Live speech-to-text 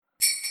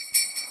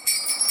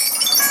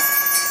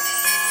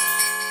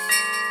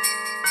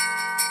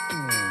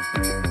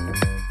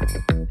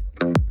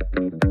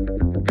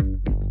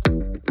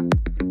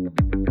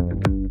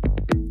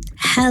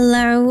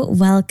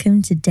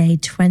welcome to day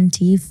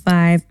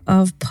 25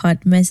 of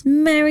Podmas.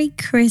 Merry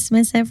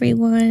Christmas,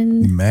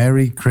 everyone.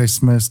 Merry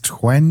Christmas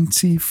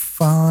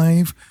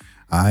 25.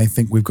 I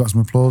think we've got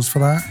some applause for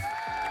that.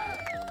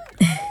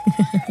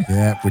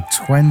 Yeah, with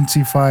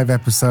 25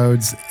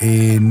 episodes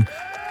in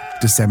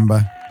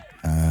December.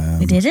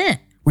 We did it.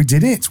 We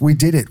did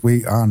it.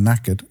 We are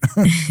knackered.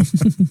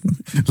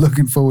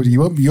 Looking forward to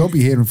you. You'll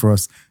be hearing from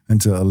us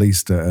until at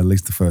least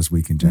the first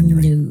week in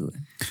January. No.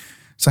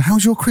 So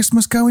how's your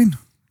Christmas going?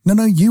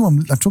 No, you.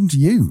 I'm talking to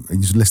you.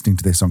 And you're listening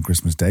to this on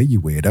Christmas Day,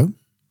 you weirdo.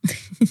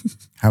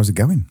 How's it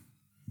going?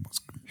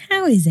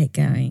 How is it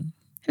going?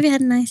 Have you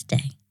had a nice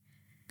day?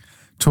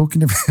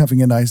 Talking of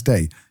having a nice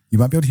day, you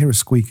might be able to hear a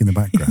squeak in the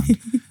background.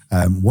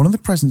 One of the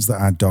presents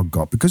that our dog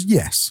got, because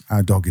yes,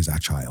 our dog is our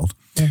child.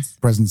 Yes.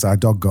 Presents our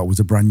dog got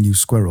was a brand new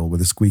squirrel with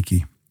a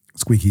squeak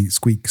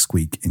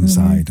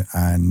inside.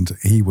 And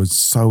he was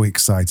so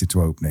excited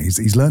to open it.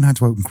 He's learned how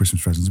to open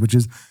Christmas presents, which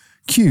is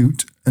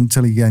cute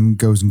until he again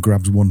goes and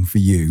grabs one for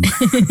you,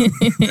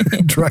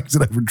 drags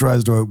it over and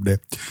tries to open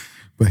it.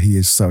 But he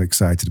is so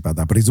excited about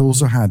that. But he's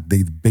also had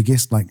the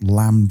biggest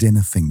lamb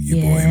dinner thing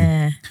you bought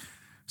him.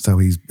 So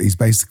he's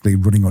basically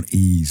running on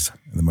E's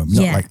at the moment,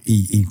 not like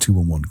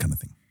E211 kind of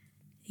thing.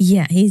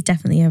 Yeah, he's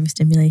definitely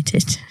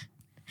overstimulated.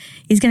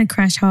 He's going to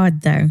crash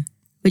hard though,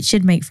 which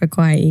should make for a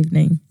quiet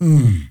evening.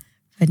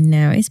 But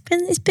no, it's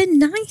been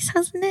nice,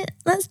 hasn't it?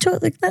 Let's talk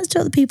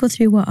the people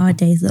through what our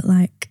days look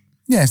like.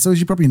 Yeah, so as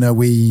you probably know,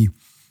 we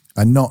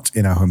are not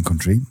in our home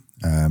country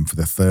for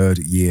the third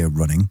year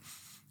running.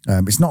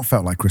 It's not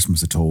felt like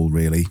Christmas at all,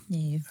 really.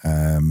 No.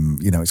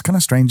 It's kind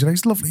of strange.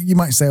 It's lovely. You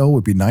might say, oh, it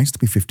would be nice to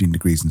be 15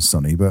 degrees and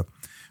sunny but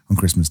on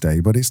Christmas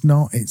Day, but it's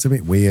not. It's a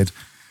bit weird.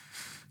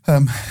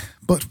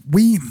 But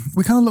we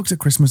kind of looked at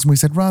Christmas and we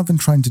said, rather than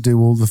trying to do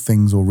all the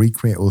things or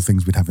recreate all the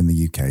things we'd have in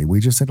the UK, we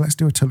just said, let's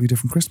do a totally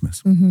different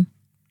Christmas. Mm-hmm.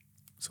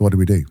 So what do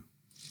we do?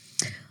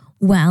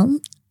 Well,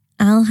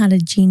 Al had a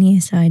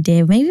genius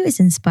idea. Maybe it was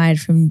inspired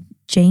from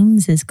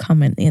James's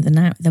comment the other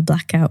night with the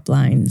blackout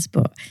blinds.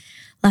 But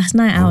last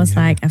night I was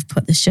like, I've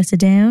put the shutter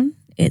down.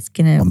 It's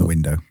going to... On the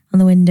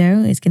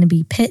window. It's going to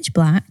be pitch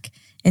black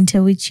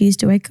until we choose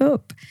to wake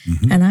up.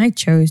 Mm-hmm. And I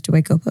chose to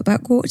wake up at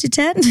about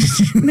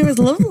 9:45. And it was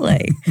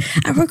lovely.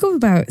 I woke up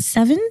about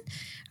 7.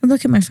 I'm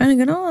looking at my phone and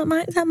going, oh,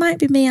 that might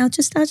be me. I'll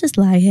just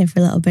lie here for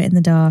a little bit in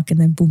the dark and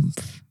then boom,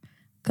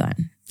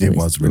 gone. It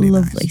was really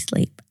lovely nice.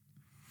 Sleep.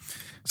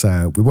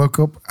 So we woke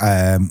up,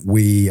 I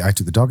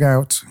took the dog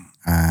out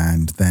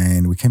and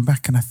then we came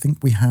back and I think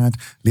Leanne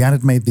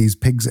had made these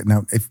pigs.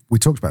 Now, if we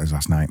talked about this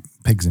last night,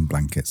 pigs in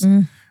blankets,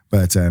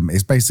 but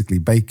it's basically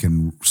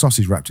bacon,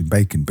 sausage wrapped in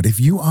bacon. But if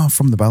you are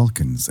from the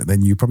Balkans,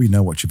 then you probably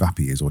know what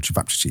civapi is or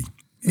cevapcici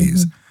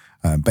is.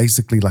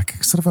 Basically like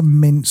a sort of a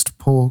minced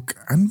pork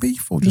and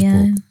beef or just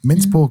pork.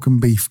 Minced pork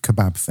and beef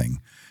kebab thing.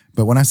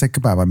 But when I say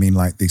kebab, I mean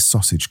like these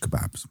sausage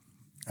kebabs.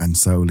 And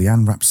so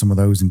Leanne wrapped some of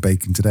those in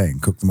bacon today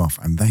and cooked them off,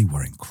 and they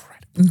were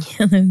incredible.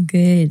 Yeah, they're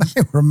good.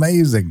 They were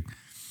amazing.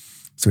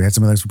 So we had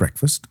some of those for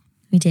breakfast.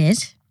 We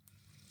did.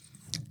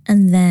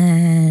 And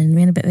then we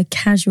had a bit of a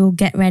casual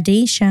get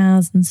ready,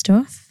 showers and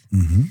stuff.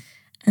 Mm-hmm.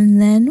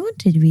 And then what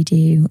did we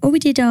do? Oh,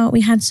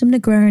 we had some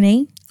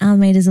Negroni. Al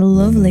made us a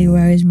lovely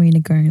rosemary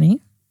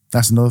Negroni.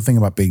 That's another thing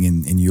about being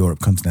in Europe,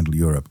 continental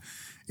Europe,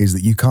 is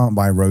that you can't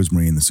buy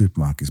rosemary in the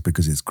supermarkets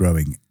because it's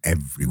growing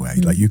everywhere.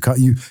 Like you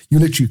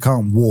literally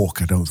can't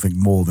walk, I don't think,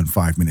 more than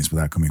 5 minutes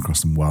without coming across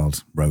some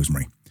wild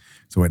rosemary.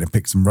 So we had to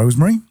pick some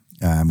rosemary.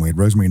 We had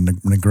rosemary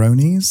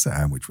Negronis,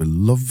 which were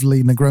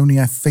lovely. Negroni,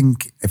 I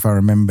think, if I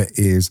remember,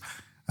 is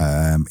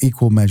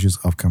equal measures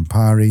of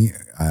Campari,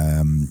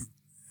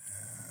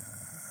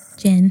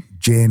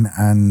 gin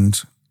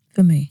and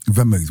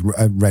vermouth,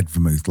 red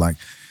vermouth. Like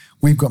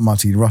we've got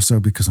Martini Rosso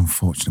because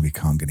unfortunately we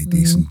can't get any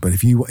decent. But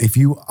if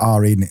you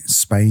are in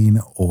Spain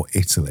or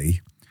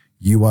Italy,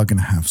 you are going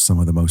to have some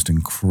of the most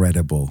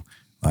incredible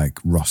like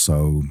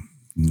Rosso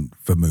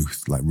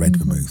vermouth, like red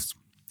vermouth.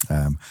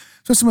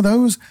 So some of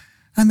those.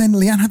 And then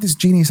Leanne had this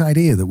genius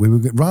idea that we were,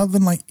 rather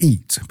than like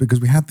eat, because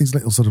we had these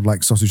little sort of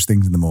like sausage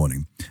things in the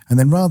morning, and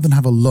then rather than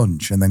have a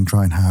lunch and then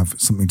try and have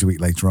something to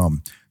eat later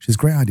on, she has a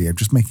great idea of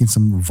just making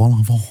some vol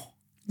au vent.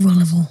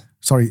 Vol au vent.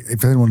 Sorry,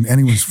 if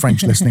anyone's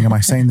French listening, am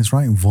I saying this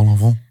right? Vol au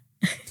vent.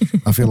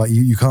 I feel like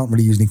you can't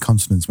really use any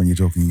consonants when you're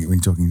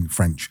talking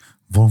French.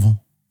 Vol au vent.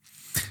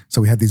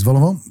 So we had these vol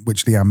au vent,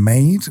 which Leanne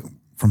made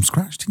from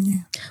scratch, didn't you?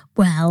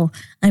 Well,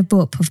 I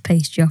bought puff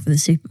pastry off of the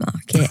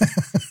supermarket,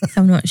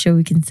 so I'm not sure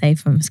we can say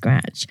from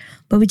scratch.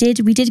 But we did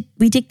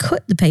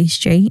cut the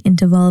pastry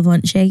into vol au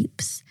vent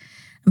shapes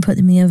and put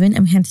them in the oven.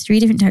 And we had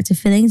 3 different types of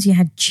fillings. You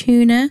had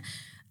tuna,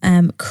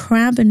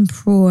 crab and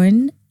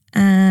prawn,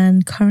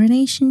 and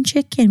coronation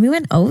chicken. We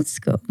went old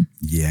school.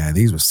 Yeah,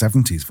 these were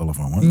 70s vol au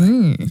vent,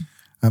 weren't they?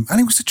 And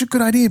it was such a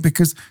good idea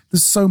because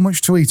there's so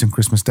much to eat on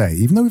Christmas Day,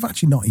 even though we've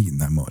actually not eaten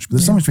that much. But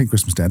there's so much to eat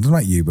Christmas Day. I don't know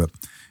about you, but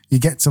you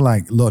get to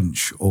like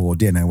lunch or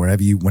dinner,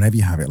 whenever you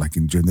have it, like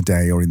during the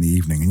day or in the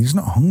evening, and you're just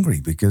not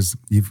hungry because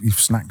you've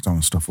snacked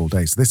on stuff all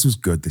day. So this was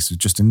good. This was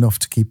just enough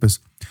to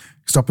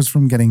stop us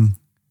from getting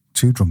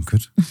too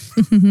drunkard.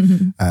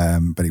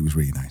 But it was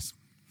really nice.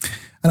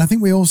 And I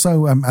think we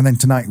also, and then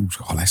tonight,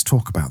 let's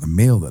talk about the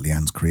meal that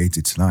Leanne's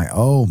created tonight.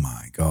 Oh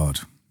my God.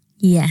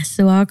 Yes,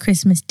 so our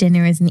Christmas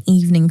dinner is an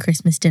evening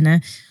Christmas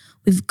dinner.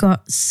 We've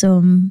got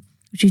some,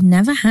 which we've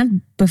never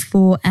had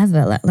before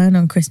ever, let alone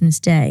on Christmas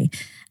Day.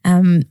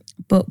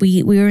 But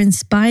we were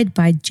inspired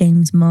by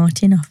James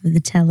Martin off of the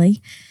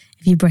telly.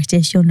 If you're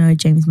British, you'll know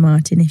James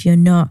Martin. If you're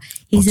not,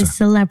 he's a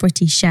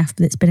celebrity chef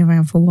that's been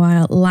around for a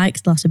while,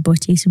 likes lots of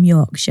butter. He's from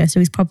Yorkshire, so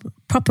he's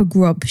proper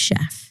grub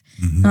chef,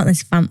 not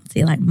this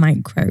fancy like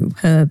micro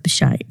herb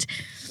shite.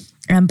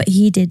 But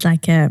he did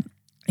like a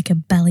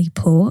belly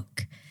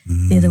pork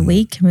the other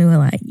week, and we were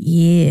like,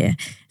 yeah.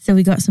 So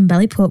we got some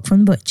belly pork from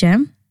the butcher,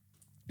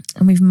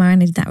 and we've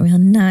marinated that real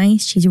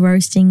nice. She's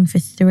roasting for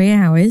 3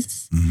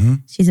 hours.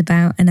 She's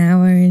about an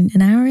hour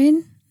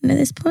in at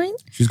this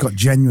point. She's got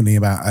genuinely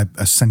about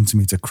a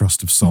centimetre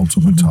crust of salt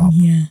on the top.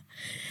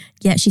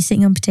 Yeah, she's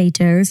sitting on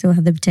potatoes, so we'll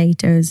have the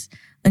potatoes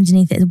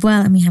underneath it as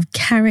well. And we have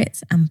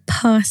carrots and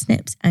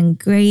parsnips and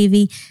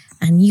gravy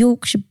and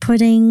Yorkshire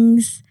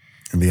puddings.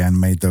 Leanne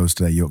made those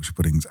today, Yorkshire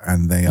puddings,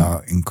 and they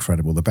are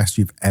incredible. The best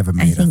you've ever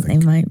made, I think. They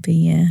might be,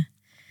 yeah.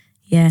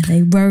 Yeah,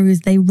 they rose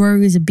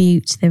a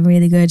butte. They're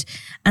really good.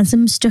 And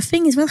some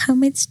stuffing as well,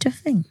 homemade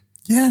stuffing.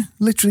 Yeah,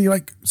 literally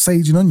like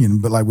sage and onion,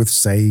 but like with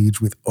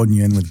sage, with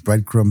onion, with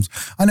breadcrumbs.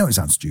 I know it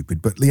sounds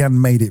stupid, but Leanne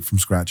made it from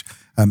scratch.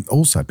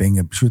 Also, she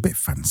was a bit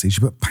fancy, she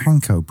put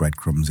panko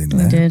breadcrumbs in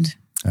there. I did.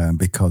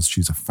 Because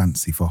she's a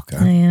fancy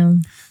fucker. I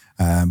am.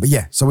 But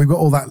yeah, so we've got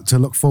all that to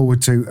look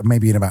forward to,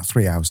 maybe in about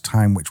 3 hours'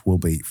 time, which will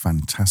be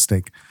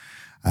fantastic.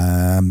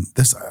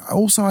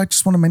 Also, I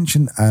just want to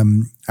mention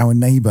our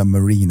neighbour,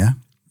 Marina,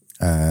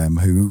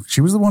 who,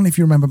 she was the one, if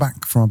you remember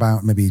back from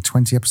about maybe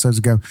 20 episodes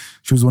ago,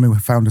 she was the one who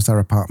found us our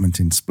apartment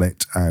in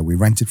Split. We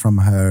rented from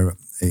her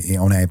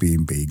on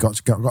Airbnb,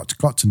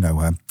 got to know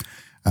her.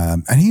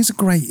 And here's a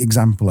great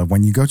example of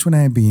when you go to an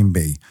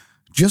Airbnb,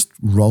 just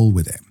roll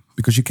with it.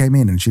 Because she came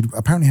in and she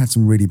apparently had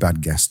some really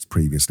bad guests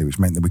previously, which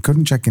meant that we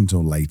couldn't check in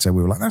until later.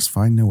 We were like, that's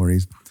fine, no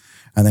worries.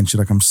 And then she's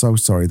like, I'm so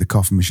sorry, the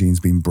coffee machine's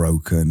been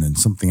broken and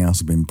something else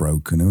had been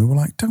broken. And we were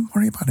like, don't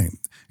worry about it.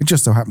 It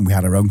just so happened we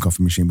had our own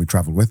coffee machine we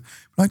travelled with.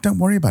 We're like, don't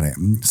worry about it.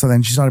 And so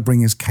then she started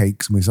bringing us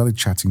cakes and we started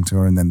chatting to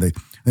her. And then I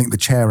think the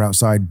chair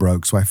outside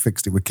broke, so I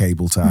fixed it with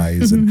cable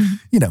ties. And,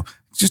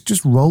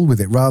 just roll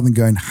with it rather than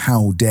going,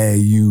 how dare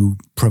you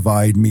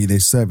provide me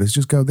this service?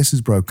 Just go, this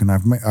is broken.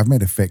 I've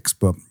made a fix,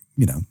 but,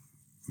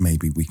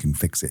 maybe we can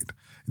fix it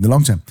in the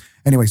long term.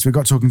 Anyway, so we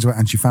got talking to her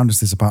and she found us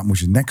this apartment,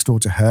 which is next door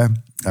to her.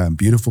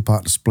 Beautiful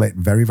part to Split,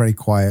 very, very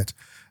quiet.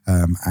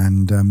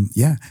 And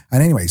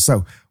anyway,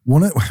 so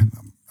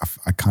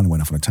I kind of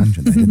went off on a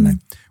tangent there, didn't I?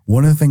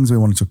 One of the things we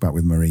want to talk about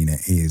with Marina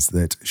is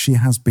that she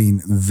has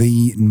been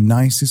the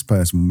nicest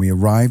person. When we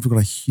arrived, we got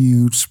a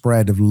huge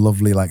spread of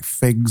lovely like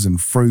figs and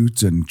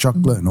fruit and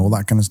chocolate and all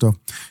that kind of stuff.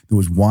 There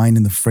was wine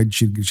in the fridge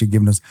she'd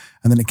given us.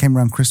 And then it came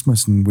around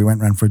Christmas and we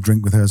went around for a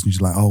drink with hers and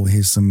she's like, oh,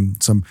 here's some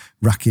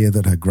rakia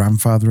that her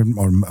grandfather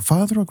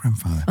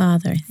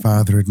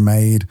father had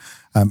made.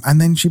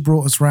 And then she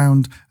brought us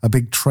round a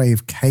big tray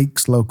of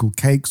cakes, local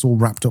cakes, all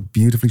wrapped up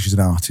beautifully. She's an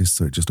artist,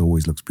 so it just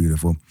always looks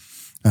beautiful.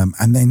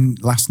 And then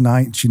last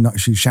night she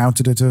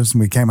shouted at us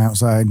and we came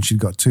outside and she'd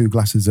got 2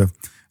 glasses of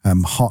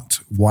hot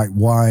white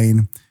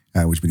wine,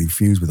 which had been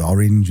infused with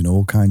orange and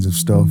all kinds of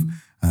stuff.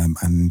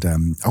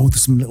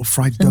 There's some little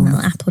fried donuts.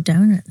 Little apple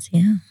donuts,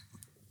 yeah.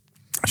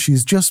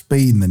 She's just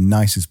been the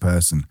nicest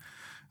person.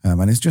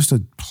 And it's just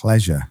a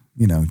pleasure,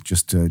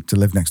 just to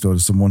live next door to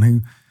someone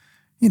who,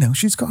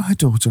 she's got her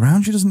daughter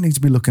around. She doesn't need to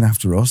be looking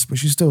after us, but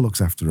she still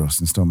looks after us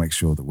and still makes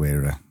sure that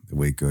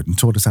we're good. And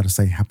taught us how to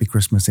say Happy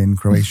Christmas in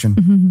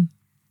Croatian.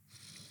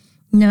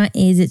 No, it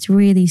is. It's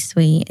really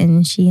sweet.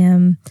 And she,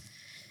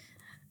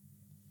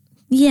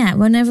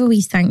 whenever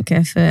we thank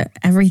her for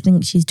everything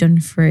she's done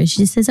for us, she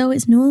just says, oh,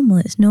 it's normal.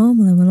 It's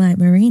normal. And we're like,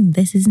 Marina,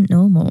 this isn't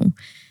normal.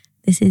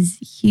 This is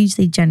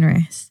hugely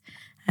generous.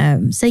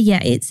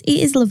 It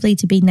is lovely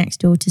to be next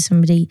door to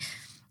somebody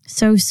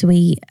so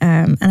sweet.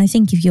 And I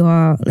think if you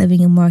are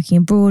living and working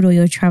abroad or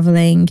you're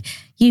traveling,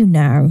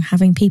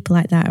 having people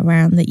like that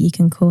around that you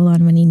can call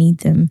on when you need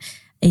them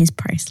is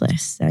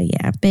priceless. So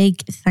yeah,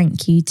 big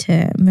thank you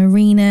to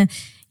Marina.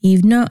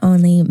 You've not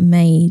only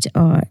made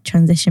our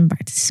transition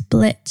back to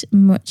Split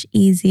much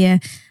easier,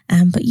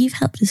 but you've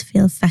helped us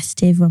feel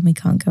festive when we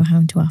can't go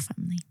home to our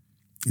family.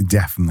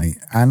 Definitely.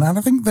 And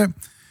I think that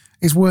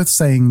it's worth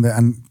saying that,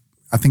 and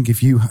I think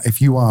if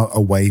you are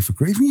away for,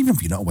 even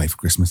if you're not away for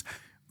Christmas,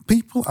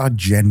 people are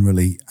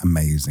generally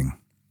amazing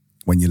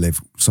when you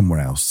live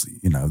somewhere else.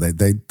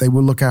 They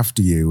will look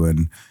after you.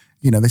 And,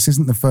 this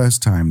isn't the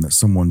first time that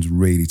someone's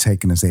really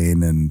taken us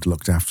in and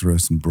looked after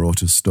us and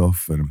brought us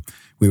stuff. And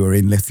we were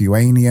in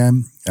Lithuania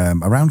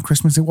around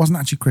Christmas. It wasn't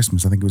actually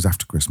Christmas. I think it was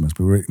after Christmas.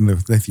 But we were in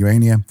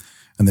Lithuania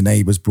and the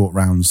neighbours brought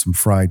round some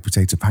fried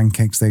potato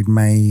pancakes they'd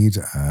made.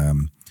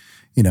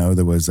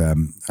 There was,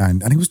 and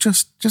it was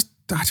just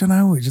I don't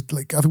know. It just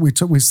like I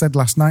think we said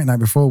last night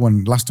before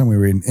last time we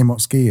were in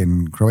Imotski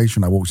in Croatia,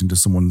 and I walked into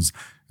someone's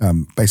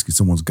basically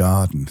someone's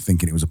garden,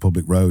 thinking it was a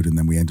public road, and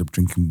then we end up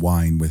drinking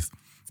wine with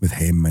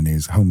him and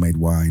his homemade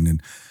wine.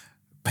 And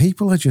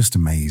people are just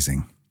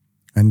amazing.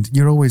 And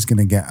you're always going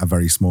to get a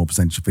very small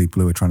percentage of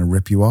people who are trying to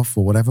rip you off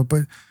or whatever,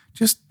 but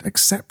just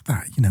accept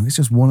that. It's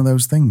just one of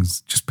those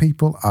things. Just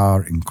people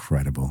are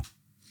incredible.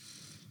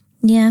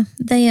 Yeah,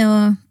 they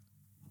are.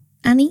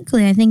 And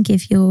equally, I think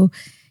if you're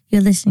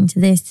listening to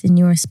this and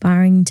you're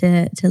aspiring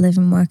to live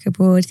and work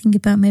abroad, think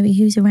about maybe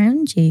who's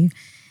around you.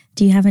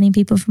 Do you have any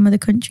people from other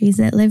countries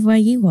that live where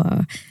you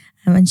are?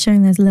 And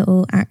showing those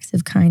little acts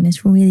of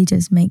kindness really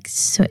does make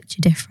such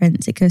a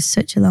difference. It goes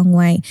such a long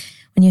way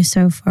when you're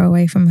so far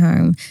away from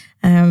home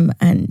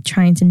and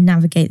trying to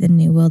navigate the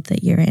new world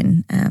that you're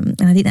in. And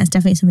I think that's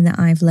definitely something that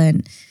I've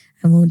learned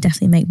and will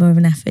definitely make more of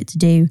an effort to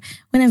do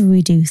whenever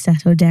we do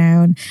settle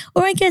down.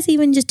 Or I guess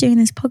even just doing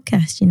this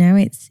podcast,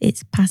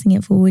 it's passing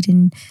it forward,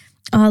 and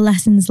our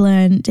lessons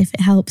learned, if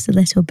it helps a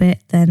little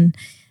bit, then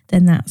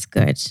that's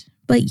good.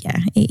 But yeah,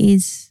 it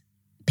is.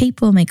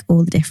 People make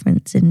all the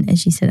difference. And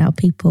as you said, our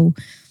people,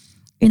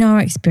 in our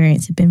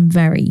experience, have been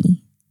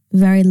very,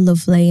 very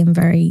lovely and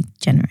very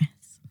generous.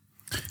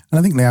 And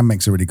I think Leanne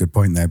makes a really good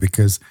point there,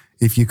 because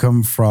if you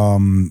come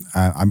from,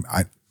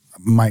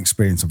 my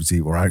experience, obviously,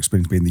 or our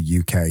experience being the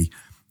UK,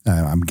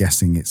 I'm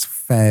guessing it's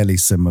fairly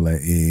similar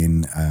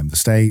in the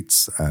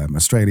States,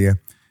 Australia.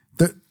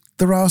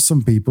 There are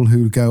some people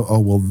who go, oh,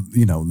 well,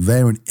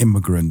 they're an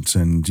immigrant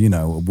and,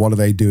 what are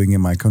they doing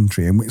in my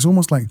country? And it's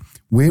almost like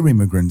we're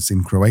immigrants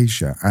in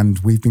Croatia, and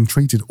we've been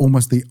treated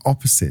almost the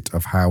opposite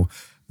of how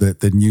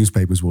the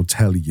newspapers will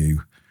tell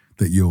you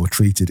that you're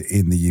treated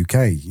in the UK,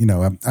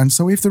 And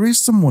so if there is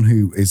someone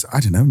who is, I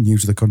don't know, new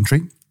to the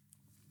country,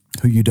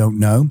 who you don't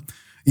know,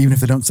 even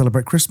if they don't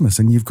celebrate Christmas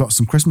and you've got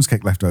some Christmas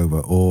cake left over,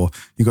 or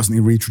you've got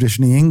something really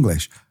traditionally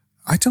English,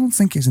 I don't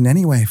think it's in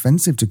any way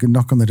offensive to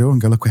knock on the door and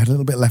go, look, we had a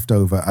little bit left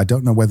over. I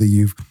don't know whether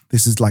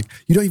this is like,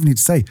 you don't even need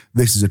to say,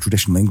 this is a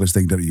traditional English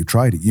thing, that you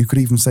tried it. You could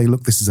even say,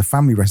 look, this is a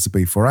family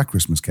recipe for our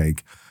Christmas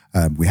cake.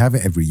 We have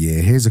it every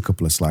year. Here's a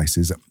couple of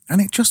slices. And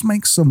it just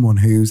makes someone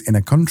who's in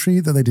a country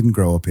that they didn't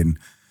grow up in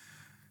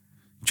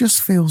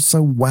just feel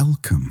so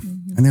welcome.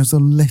 Mm-hmm. And there's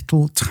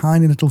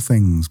tiny little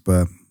things,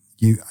 but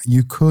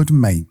you could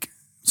make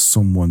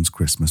someone's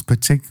Christmas,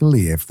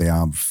 particularly if they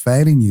are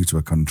fairly new to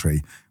a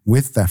country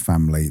with their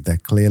family. They're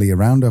clearly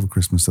around over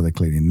Christmas, so they're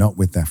clearly not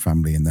with their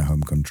family in their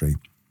home country.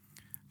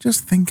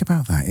 Just think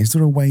about that. Is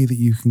there a way that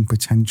you can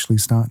potentially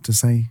start to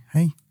say,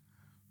 hey,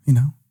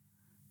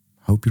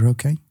 hope you're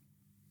okay?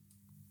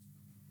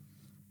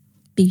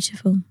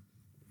 Beautiful.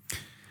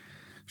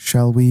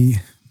 Shall we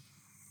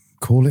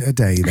call it a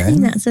day then? I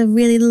think that's a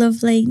really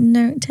lovely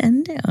note to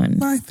end it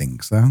on. I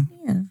think so.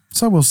 Yeah.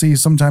 So we'll see you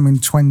sometime in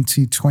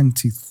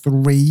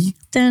 2023.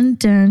 Dun,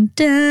 dun,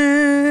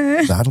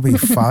 dun. That'll be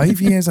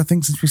 5 years, I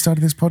think, since we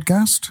started this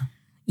podcast.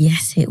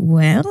 Yes, it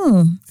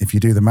will. If you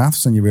do the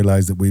maths and you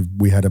realise that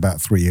we had about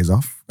 3 years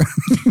off.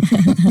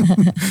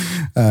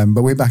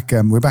 But we're back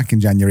in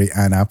January,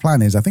 and our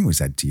plan is, I think we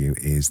said to you,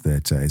 is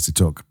to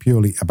talk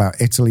purely about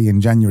Italy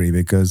in January,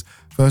 because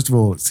first of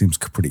all, it seems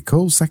pretty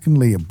cool.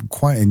 Secondly,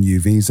 quite a new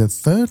visa.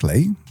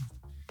 Thirdly,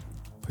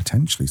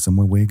 potentially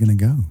somewhere we're going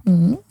to go.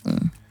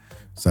 Mm-hmm.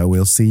 So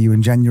we'll see you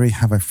in January.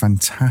 Have a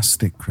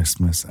fantastic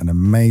Christmas, an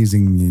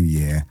amazing New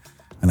Year,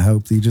 and I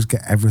hope that you just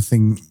get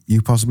everything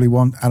you possibly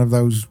want out of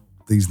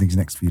these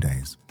next few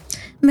days.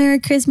 Merry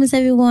Christmas,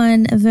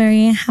 everyone. A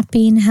very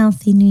happy and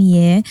healthy New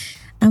Year,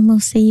 and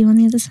we'll see you on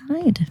the other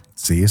side.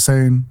 See you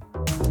soon.